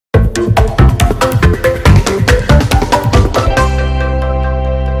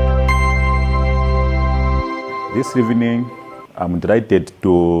This evening, I'm delighted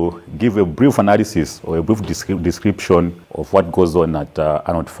to give a brief analysis or a brief description of what goes on at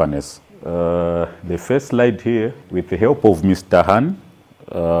Anode furnace. The first slide here, with the help of Mr. Han,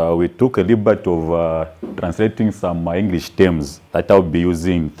 we took a liberty of translating some English terms that I'll be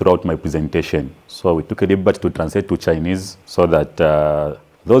using throughout my presentation. So we took a liberty to translate to Chinese so that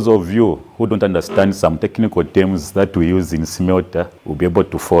those of you who don't understand some technical terms that we use in Smelter will be able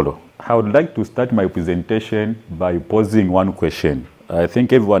to follow. I would like to start my presentation by posing one question. I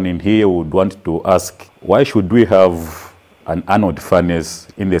think everyone in here would want to ask, why should we have an anode furnace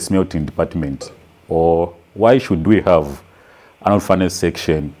in the smelting department? Or why should we have anode furnace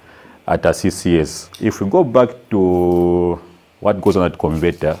section at a CCS? If we go back to what goes on at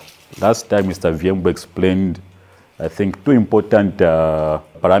converter, last time Mr. Viembo explained, I think, two important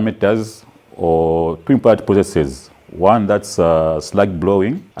parameters or two important processes. One, that's slag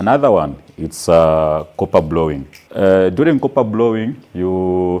blowing. Another one, it's copper blowing. During copper blowing,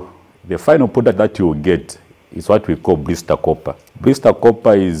 the final product that you get is what we call blister copper. Blister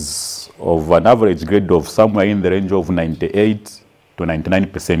copper is of an average grade of somewhere in the range of 98 to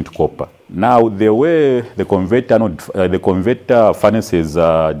 99% copper. Now, the way the converter furnaces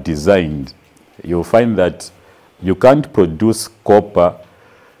are designed, you'll find that you can't produce copper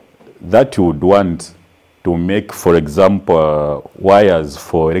that you would want to make, for example, wires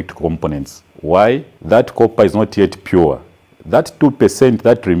for electric components. Why? That copper is not yet pure. That 2%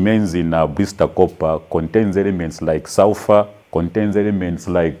 that remains in blister copper contains elements like sulfur, contains elements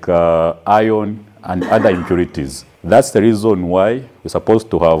like iron and other impurities. That's the reason why we're supposed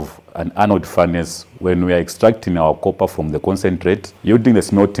to have an anode furnace when we are extracting our copper from the concentrate using the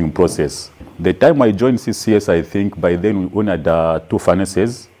smelting process. The time I joined CCS, I think by then we only had 2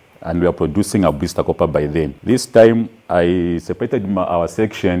 furnaces, and we are producing a blister copper by then. This time, I separated our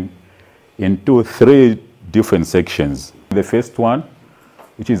section into 3 different sections. The first one,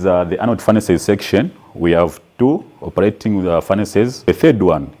 which is the anode furnaces section, we have 2 operating furnaces. The third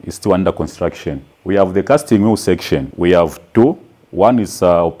one is still under construction. We have the casting wheel section. We have 2. One is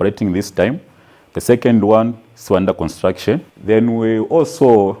operating this time. The second one is still under construction. Then we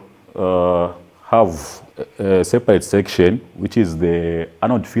also have a separate section, which is the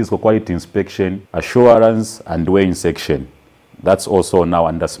anode physical quality inspection, assurance, and weighing section. That's also now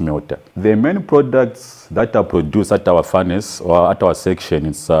under Smelter. The main products that are produced at our furnace or at our section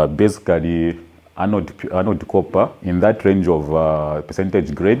is basically anode copper in that range of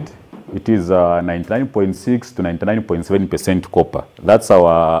percentage grade. It is 99.6 to 99.7% copper. That's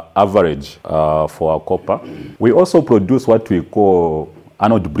our average for our copper. We also produce what we call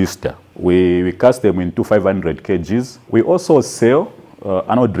anode blister. We cast them into 500 kgs. We also sell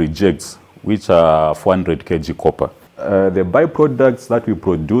anode rejects, which are 400 kg copper. The byproducts that we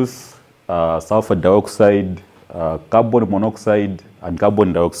produce are sulfur dioxide, carbon monoxide, and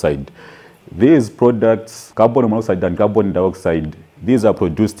carbon dioxide. These products, carbon monoxide and carbon dioxide, these are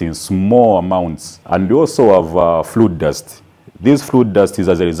produced in small amounts. And we also have flue dust. This flue dust is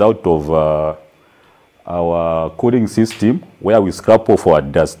as a result of our cooling system where we scrap off our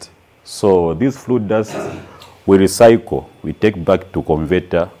dust. So this flue dust we recycle, we take back to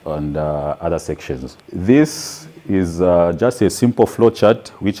converter and other sections. This is just a simple flow chart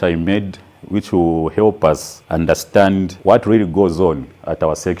which I made, which will help us understand what really goes on at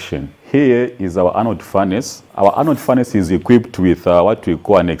our section. Here is our anode furnace. Our anode furnace is equipped with what we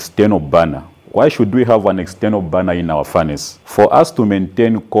call an external burner. Why should we have an external burner in our furnace? For us to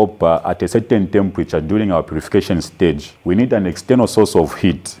maintain copper at a certain temperature during our purification stage, we need an external source of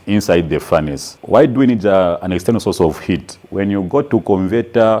heat inside the furnace. Why do we need an external source of heat? When you go to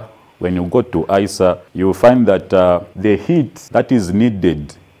converter, when you go to ISA, you'll find that the heat that is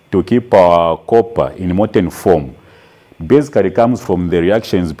needed to keep our copper in molten form basically comes from the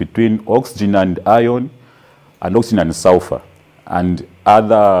reactions between oxygen and iron and oxygen and sulfur and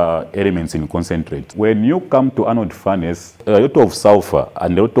other elements in concentrate. When you come to anode furnace, a lot of sulfur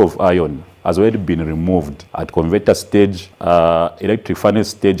and a lot of iron has already been removed at converter stage, electric furnace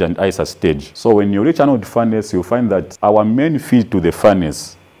stage, and ISA stage. So when you reach anode furnace, you find that our main feed to the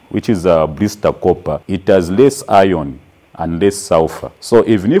furnace, which is blister copper, it has less iron and less sulfur. So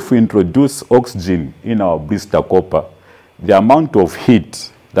even if we introduce oxygen in our blister copper, the amount of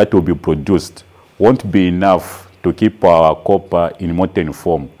heat that will be produced won't be enough to keep our copper in molten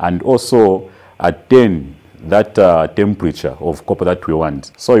form and also attain that temperature of copper that we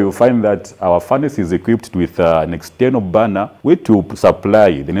want. So you find that our furnace is equipped with an external burner which will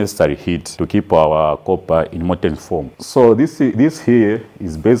supply the necessary heat to keep our copper in molten form. So this here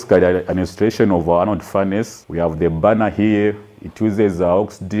is basically an illustration of our anode furnace. We have the burner here. It uses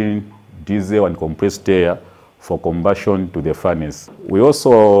oxygen, diesel, and compressed air for combustion to the furnace. We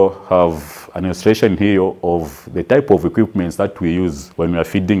also have an illustration here of the type of equipment that we use when we are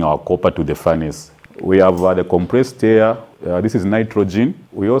feeding our copper to the furnace. We have the compressed air, this is nitrogen.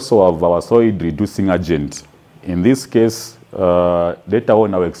 We also have our solid reducing agent. In this case, later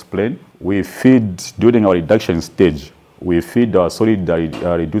on I'll explain, we feed during our reduction stage. We feed our solid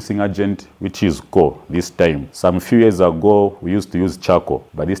reducing agent, which is coal this time. Some few years ago, we used to use charcoal,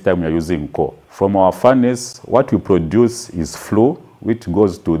 but this time we are using coal. From our furnace, what we produce is flue, which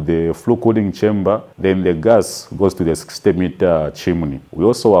goes to the flue cooling chamber. Then the gas goes to the 60-meter chimney. We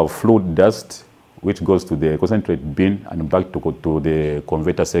also have flue dust, which goes to the concentrate bin and back to the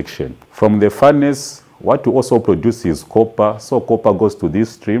converter section. From the furnace, what we also produce is copper. So copper goes to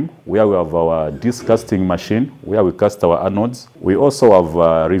this stream where we have our disc casting machine, where we cast our anodes. We also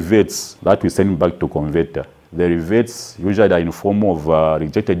have rivets that we send back to converter. The rivets usually are in form of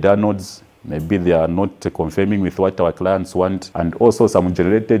rejected anodes. Maybe they are not confirming with what our clients want. And also some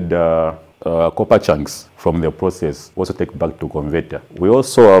generated copper chunks from the process also take back to converter. We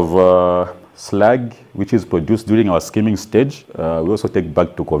also have slag, which is produced during our skimming stage. We also take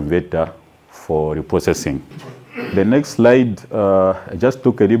back to converter for reprocessing. The next slide, I just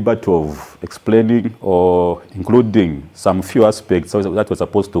took a liberty of explaining or including some few aspects that we're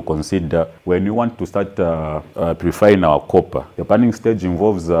supposed to consider when you want to start purifying our copper. The planning stage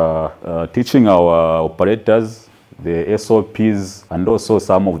involves teaching our operators the SOPs and also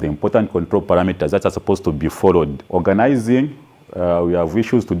some of the important control parameters that are supposed to be followed. Organizing, we have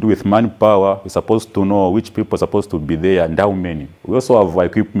issues to do with manpower. We're supposed to know which people are supposed to be there and how many. We also have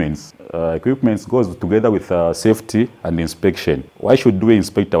equipments. Equipments goes together with safety and inspection. Why should we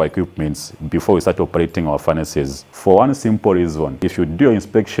inspect our equipments before we start operating our furnaces? For one simple reason. If you do your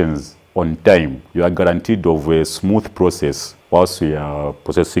inspections on time, you are guaranteed of a smooth process whilst we are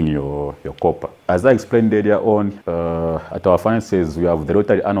processing your copper. As I explained earlier on, at our furnaces, we have the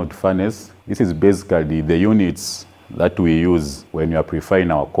rotary anode furnace. This is basically the units that we use when we are purifying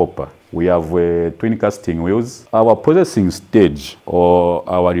our copper. We have twin casting wheels. Our processing stage or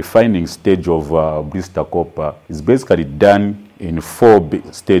our refining stage of blister copper is basically done in 4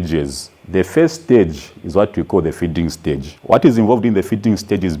 stages. The first stage is what we call the feeding stage. What is involved in the feeding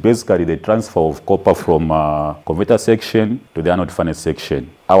stage is basically the transfer of copper from converter section to the anode furnace section.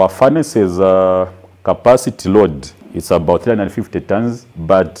 Our furnace's capacity load is about 350 tons,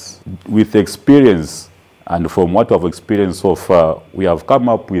 but with experience and from what we have experienced so far, we have come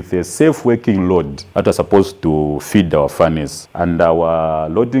up with a safe working load that are supposed to feed our furnace. And our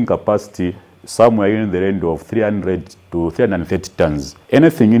loading capacity somewhere in the range of 300 to 330 tons.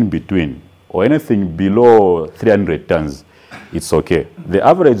 Anything in between or anything below 300 tons, it's okay. The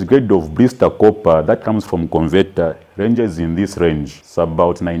average grade of blister copper that comes from converter ranges in this range. It's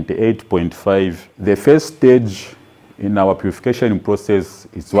about 98.5. The first stage in our purification process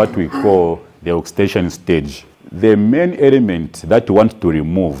is what we call the oxidation stage. The main element that we want to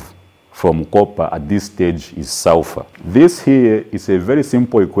remove from copper at this stage is sulfur. This here is a very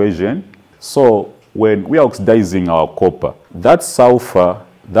simple equation. So when we are oxidizing our copper, that sulfur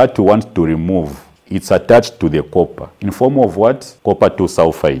that we want to remove, it's attached to the copper in form of what? Copper 2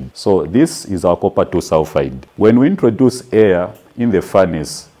 sulfide. So this is our copper 2 sulfide. When we introduce air in the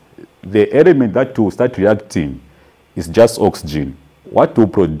furnace, the element that will start reacting is just oxygen. What we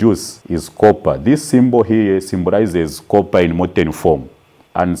produce is copper. This symbol here symbolizes copper in molten form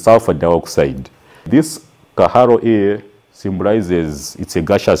and sulfur dioxide. This kaharo here symbolizes it's a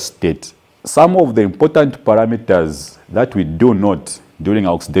gaseous state. Some of the important parameters that we do note during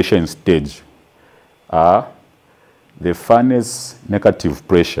our oxidation stage are the furnace negative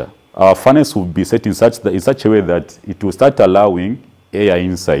pressure. Our furnace will be set in such a way that it will start allowing air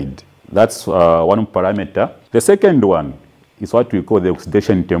inside. That's one parameter. The second one is what we call the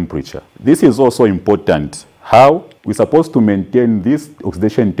oxidation temperature. This is also important. How? We're supposed to maintain this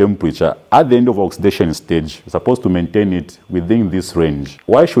oxidation temperature at the end of oxidation stage. We're supposed to maintain it within this range.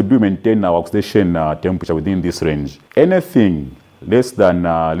 Why should we maintain our oxidation temperature within this range? Anything less than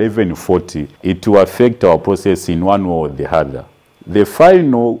 1140, it will affect our process in one way or the other. The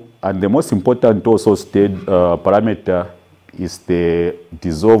final and the most important also parameter is the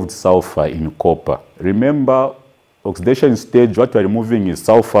dissolved sulfur in copper. Remember, oxidation stage, what we're removing is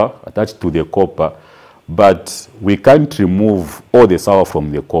sulfur attached to the copper, but we can't remove all the sulfur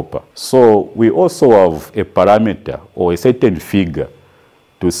from the copper. So we also have a parameter or a certain figure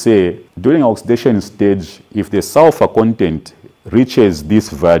to say during oxidation stage, if the sulfur content reaches this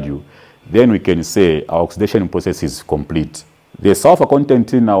value, then we can say our oxidation process is complete. The sulfur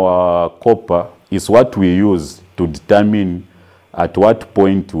content in our copper is what we use to determine at what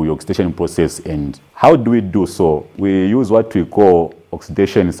point will your oxidation process end. How do we do so? We use what we call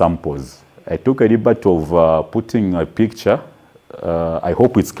oxidation samples. I took a liberty of putting a picture. I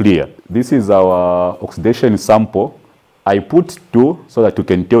hope it's clear. This is our oxidation sample. I put 2 so that you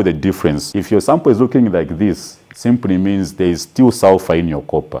can tell the difference. If your sample is looking like this, it simply means there is still sulfur in your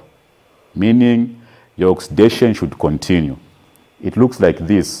copper, meaning your oxidation should continue. It looks like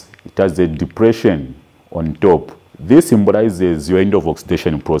this. It has a depression on top. This symbolizes your end of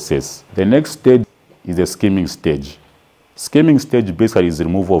oxidation process. The next stage is the skimming stage. Skimming stage basically is the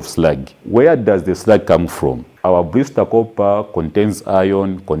removal of slag. Where does the slag come from? Our blister copper contains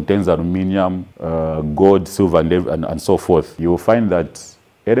iron, contains aluminium, gold, silver, and so forth. You will find that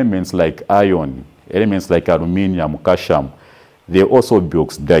elements like iron, elements like aluminium, calcium, they also be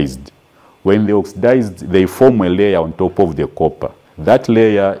oxidized. When they oxidized, they form a layer on top of the copper. That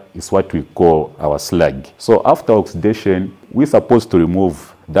layer is what we call our slag. So after oxidation, we're supposed to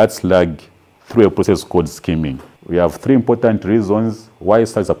remove that slag through a process called skimming. We have 3 important reasons why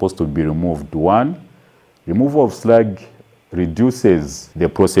slag is supposed to be removed. 1, removal of slag reduces the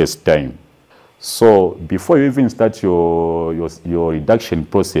process time. So before you even start your reduction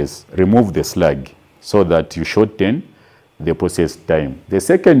process, remove the slag so that you shorten the process time. The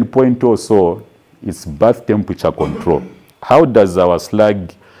second point also is bath temperature control. How does our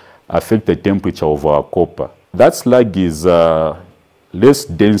slag affect the temperature of our copper? That slag is less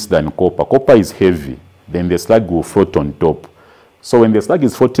dense than copper. Copper is heavy. Then the slag will float on top. So when the slag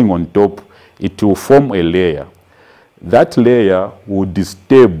is floating on top, it will form a layer. That layer will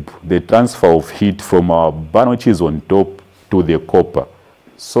disturb the transfer of heat from our burner, which is on top, to the copper.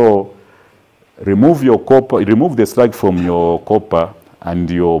 So remove the slag from your copper, and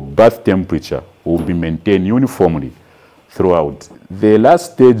your bath temperature will be maintained uniformly throughout. The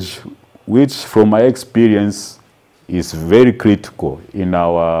last stage, which from my experience is very critical in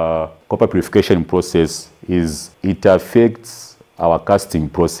our copper purification process, is it affects our casting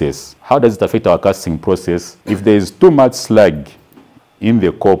process. How does it affect our casting process? If there is too much slag in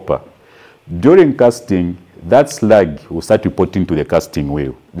the copper, during casting, that slag will start reporting to the casting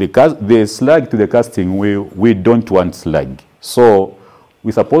wheel. The slag to the casting wheel, we don't want slag. So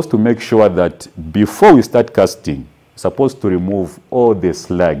we're supposed to make sure that before we start casting, we're supposed to remove all the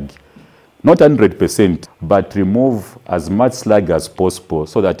slag. Not 100%, but remove as much slag as possible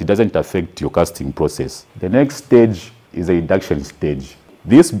so that it doesn't affect your casting process. The next stage is a reduction stage.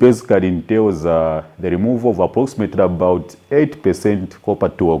 This basically entails the removal of approximately about 8% copper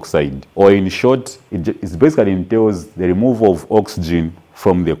 2 oxide. Or in short, it basically entails the removal of oxygen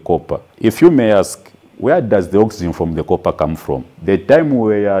from the copper. If you may ask, where does the oxygen from the copper come from? The time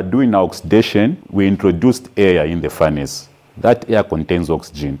we are doing our oxidation, we introduced air in the furnace. That air contains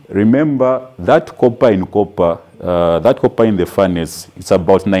oxygen. Remember, that copper in the furnace, it's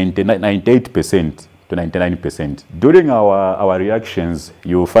about 98% to 99%. During our reactions,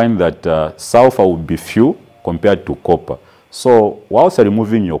 you will find that sulfur will be few compared to copper. So whilst you're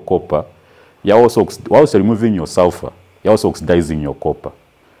removing your copper, whilst you're removing your sulfur, you're also oxidizing your copper.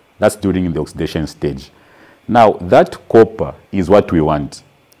 That's during the oxidation stage. Now, that copper is what we want.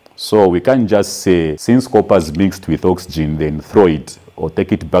 So we can't just say, since copper is mixed with oxygen, then throw it or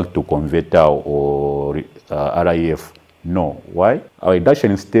take it back to converter or RIF. No. Why? Our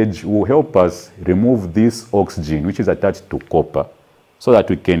reduction stage will help us remove this oxygen, which is attached to copper, so that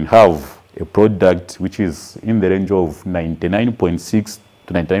we can have a product which is in the range of 99.6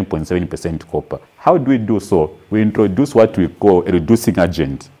 to 99.7% copper. How do we do so? We introduce what we call a reducing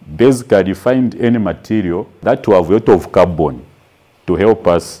agent. Basically, find any material that will have a lot of carbon to help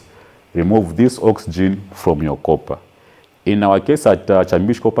us remove this oxygen from your copper. In our case at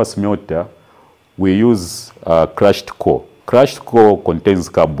Chambishi Copper Smelter, we use crushed coal. Crushed coal contains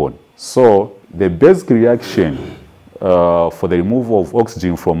carbon. So the basic reaction for the removal of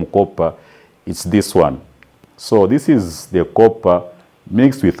oxygen from copper is this one. So this is the copper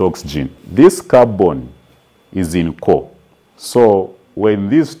mixed with oxygen. This carbon is in coal. So when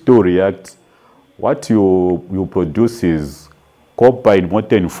these two react, what you produce is copper in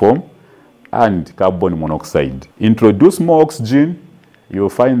molten form and carbon monoxide. Introduce more oxygen, you'll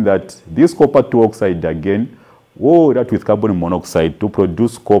find that this copper 2 oxide again will react with carbon monoxide to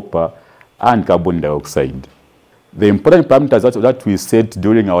produce copper and carbon dioxide. The important parameters that we set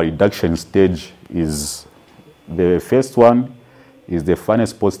during our reduction stage is, the first one is the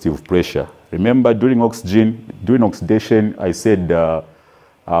furnace positive pressure. Remember, during oxidation, I said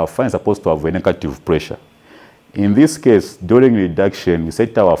our furnace is supposed to have a negative pressure. In this case, during reduction, we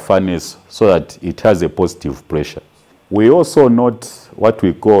set our furnace so that it has a positive pressure. We also note what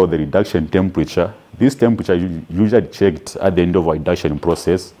we call the reduction temperature. This temperature is usually checked at the end of our reduction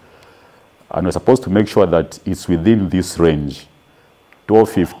process, and we're supposed to make sure that it's within this range,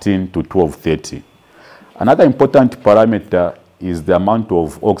 1215 to 1230. Another important parameter is the amount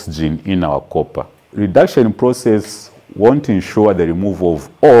of oxygen in our copper. Reduction process won't ensure the removal of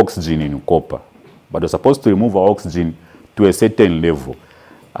all oxygen in copper, but we're supposed to remove our oxygen to a certain level.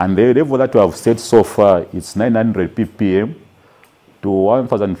 And the level that we have set so far is 900 ppm to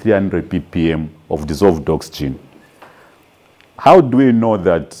 1300 ppm of dissolved oxygen. How do we know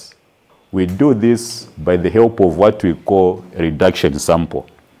that? We do this by the help of what we call a reduction sample.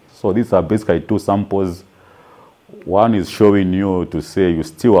 So these are basically two samples. One is showing you to say you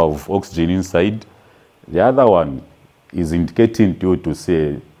still have oxygen inside. The other one is indicating to you to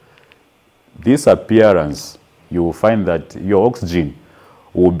say this appearance, you will find that your oxygen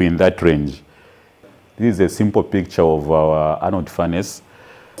will be in that range. This is a simple picture of our anode furnace.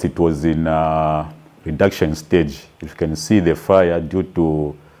 It was in reduction stage. You can see the fire due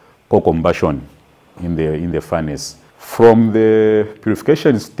to co-combustion in the furnace. From the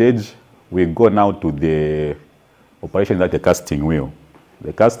purification stage, we go now to the operation at the casting wheel.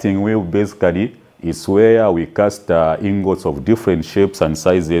 The casting wheel basically is where we cast ingots of different shapes and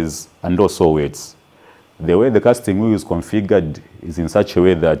sizes and also weights. The way the casting wheel is configured is in such a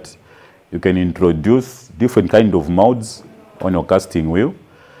way that you can introduce different kind of molds on your casting wheel.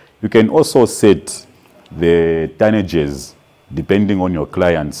 You can also set the tonnages depending on your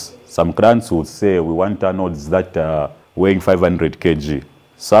clients. Some clients would say we want anodes that are weighing 500 kg.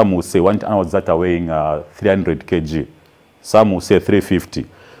 Some will say we want anodes that are weighing 300 kg. Some will say 350.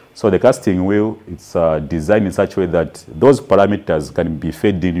 So the casting wheel, it's designed in such a way that those parameters can be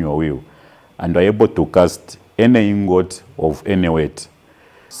fed in your wheel and are able to cast any ingot of any weight.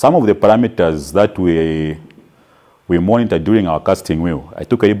 Some of the parameters that we monitor during our casting wheel, I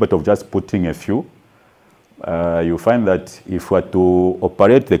took a bit of just putting a few. You find that if we are to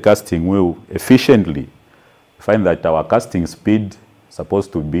operate the casting wheel efficiently, you find that our casting speed is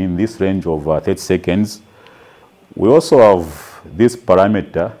supposed to be in this range of 30 seconds. We also have this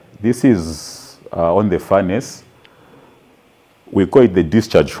parameter. This is on the furnace. We call it the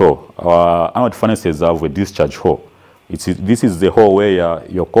discharge hole. Our anode furnaces have a discharge hole. This is the hole where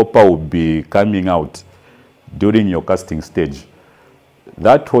your copper will be coming out during your casting stage.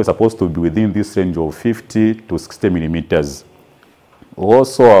 That hole is supposed to be within this range of 50 to 60 millimeters. We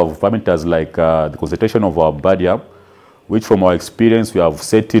also have parameters like the concentration of our barium, which from our experience we have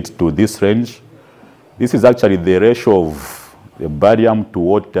set it to this range. This is actually the ratio of the barium to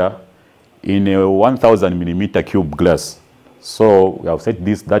water in a 1000 millimeter cube glass. So we have set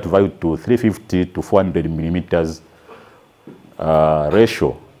that value to 350 to 400 millimeters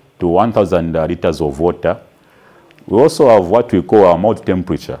ratio to 1000 liters of water. We also have what we call our melt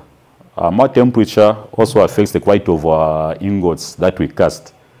temperature. Our melt temperature also affects the quality of our ingots that we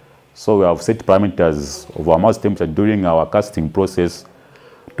cast. So we have set parameters of our melt temperature during our casting process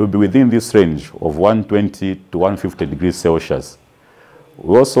to be within this range of 120 to 150 degrees Celsius.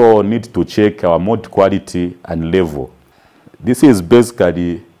 We also need to check our mold quality and level. This is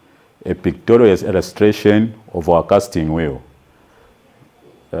basically a pictorial illustration of our casting wheel.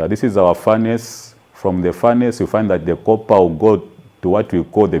 This is our furnace. From the furnace, you find that the copper will go to what we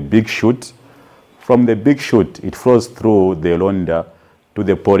call the big chute. From the big chute, it flows through the londa to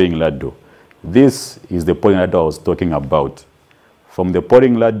the pouring ladle. This is the pouring ladle I was talking about. From the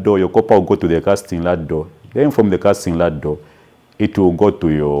pouring ladle, your copper will go to the casting ladle. Then from the casting ladle, it will go to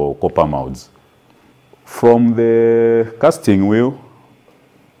your copper molds. From the casting wheel,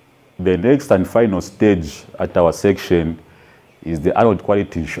 the next and final stage at our section is the anode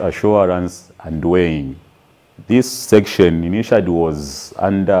quality assurance and weighing. This section initially was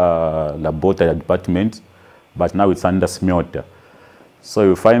under laboratory department, but now it's under Smelter. So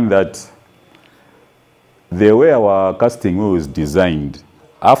you find that the way our casting wheel is designed,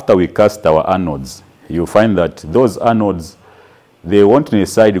 after we cast our anodes, you find that those anodes, they won't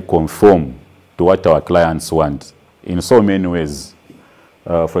necessarily conform to what our clients want in so many ways.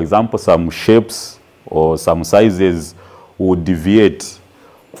 For example, some shapes or some sizes would deviate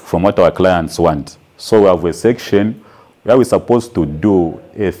from what our clients want. So we have a section where we're supposed to do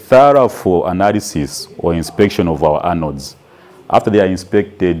a thorough analysis or inspection of our anodes. After they are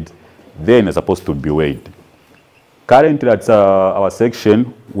inspected, then they're supposed to be weighed. Currently at our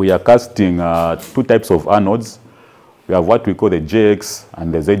section, we are casting two types of anodes. We have what we call the JX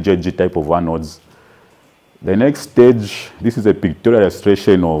and the ZJG type of anodes. The next stage, this is a pictorial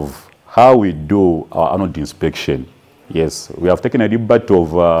illustration of how we do our anode inspection. Yes, we have taken a liberty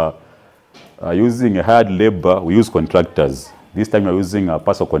of using a hired labor, we use contractors. This time we're using a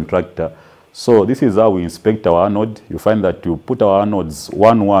parcel contractor. So this is how we inspect our anode. You find that you put our anodes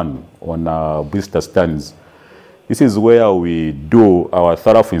 1-1 on blister stands. This is where we do our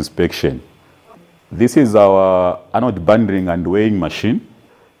thorough inspection. This is our anode bundling and weighing machine.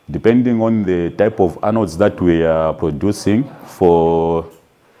 Depending on the type of anodes that we are producing, for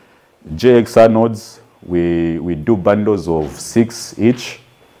JX anodes, we do bundles of 6 each.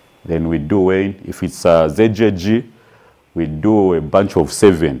 Then we do weighing. If it's a ZJG, we do a bunch of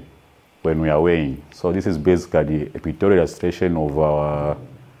 7 when we are weighing. So this is basically a pictorial illustration of our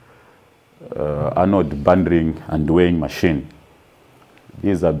anode bundling and weighing machine.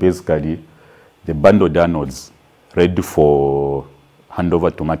 These are basically the bundled anodes ready for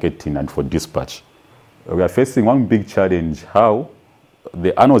handover to marketing and for dispatch. We are facing one big challenge, how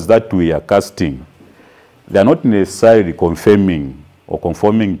the anodes that we are casting, they are not necessarily confirming or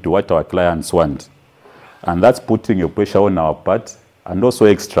conforming to what our clients want. And that's putting a pressure on our part and also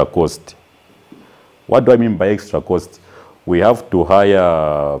extra cost. What do I mean by extra cost? We have to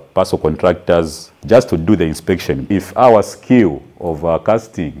hire parcel contractors just to do the inspection. If our skill of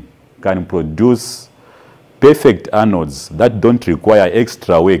casting can produce perfect anodes that don't require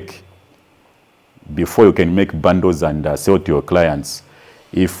extra work before you can make bundles and sell to your clients,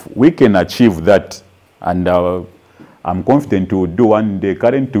 if we can achieve that, and I'm confident we'll do one day.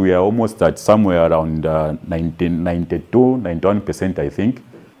 Currently we are almost at somewhere around 91%, I think.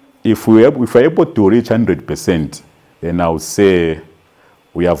 If we're able to reach 100%, then I would say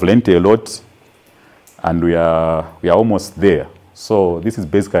we have learned a lot and we are almost there. So this is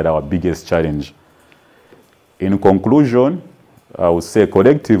basically our biggest challenge. In conclusion, I would say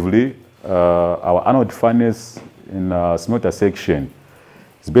collectively, our anode furnace in smelter section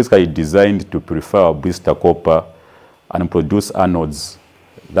is basically designed to purify our blister copper and produce anodes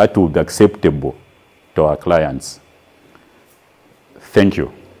that will be acceptable to our clients. Thank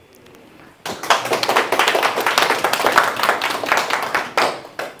you.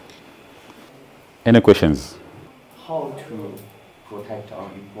 Any questions? How to protect our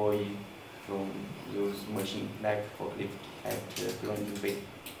employee from those machines like forklift at grinding bay?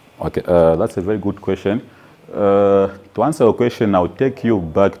 Okay, that's a very good question. To answer your question, I'll take you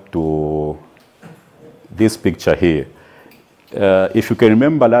back to this picture here. If you can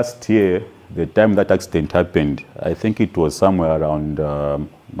remember last year, the time that accident happened, I think it was somewhere around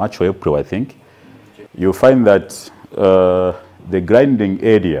March or April, I think. You find that the grinding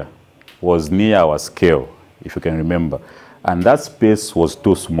area was near our scale, if you can remember. And that space was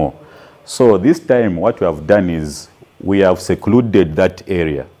too small. So this time what we have done is we have secluded that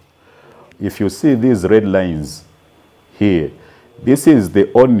area. If you see these red lines here, this is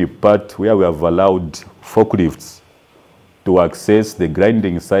the only part where we have allowed forklifts to access the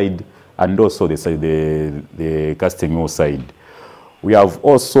grinding side and also the casting mill side. We have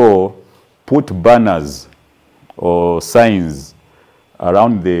also put banners or signs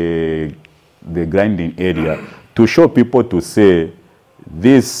around the grinding area to show people to say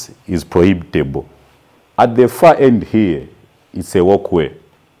this is prohibitable. At the far end here, it's a walkway.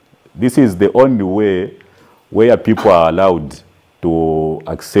 This is the only way where people are allowed to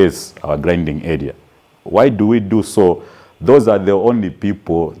access our grinding area. Why do we do so? Those are the only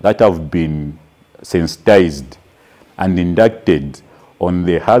people that have been sensitized and inducted on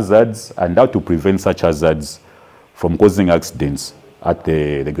the hazards and how to prevent such hazards from causing accidents at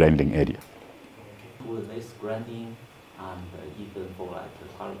the grinding area. With this grinding and even for the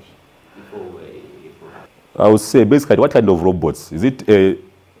quality before we provide? I would say basically what kind of robots? Is it a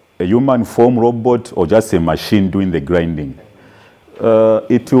human form robot or just a machine doing the grinding?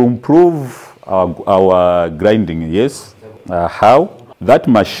 It will improve our grinding, yes. How? That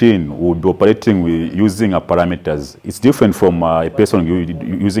machine will be operating using parameters. It's different from a person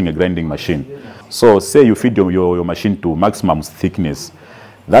using a grinding machine. So say you feed your machine to maximum thickness.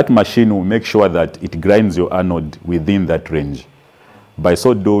 That machine will make sure that it grinds your anode within that range. By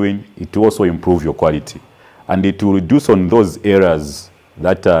so doing, it will also improve your quality. And it will reduce on those errors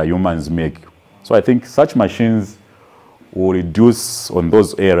that humans make. So I think such machines will reduce on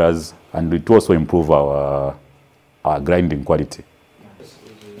those errors and it will also improve our grinding quality.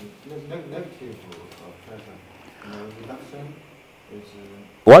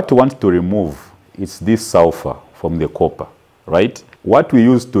 What we want to remove is this sulfur from the copper, right? What we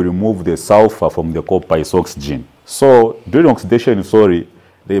use to remove the sulfur from the copper is oxygen. So during oxidation,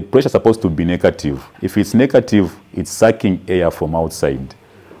 the pressure is supposed to be negative. If it's negative, it's sucking air from outside.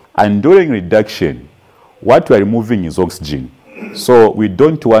 And during reduction, what we are removing is oxygen. So we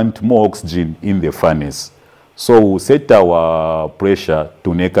don't want more oxygen in the furnace. So we'll set our pressure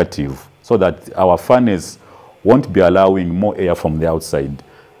to negative so so that our furnace won't be allowing more air from the outside.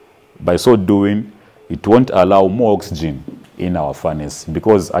 By so doing, it won't allow more oxygen in our furnace,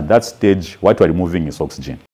 because at that stage, what we're removing is oxygen.